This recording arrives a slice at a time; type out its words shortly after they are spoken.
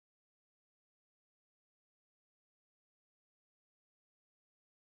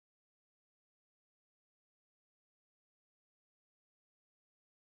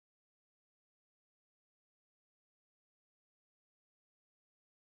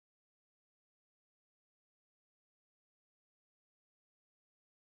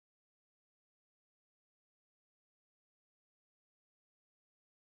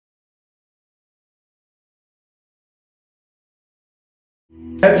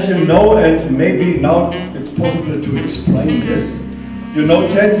As you know, and maybe now it's possible to explain this, you know,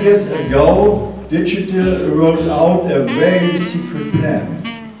 10 years ago, Digital rolled out a very secret plan.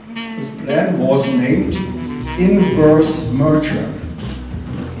 This plan was named inverse merger.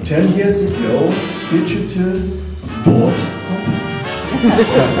 10 years ago, Digital bought Compact.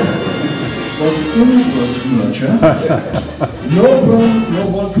 It was an inverse merger. No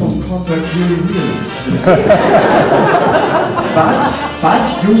one from Compact really realized this. But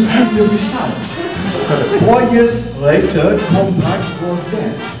you see the result. 4 years later, Compact was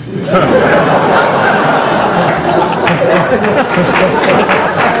dead.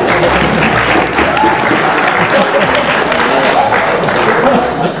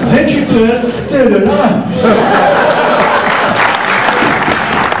 Digital still alive.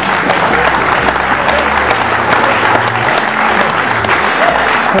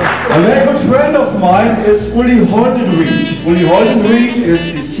 A very good friend of mine is Uli Holdenried. Uli Holdenried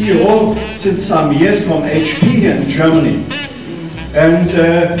is the CEO since some years from HP here in Germany. And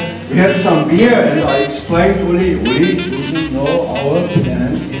we had some beer and I explained, Uli, you know our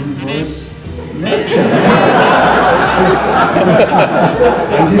plan inverse merger.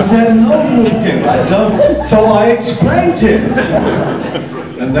 And he said, no, Wolfgang, I don't. So I explained him.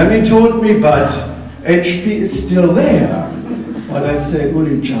 And then he told me, but HP is still there. But I said,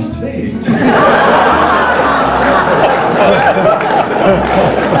 Uli, just wait.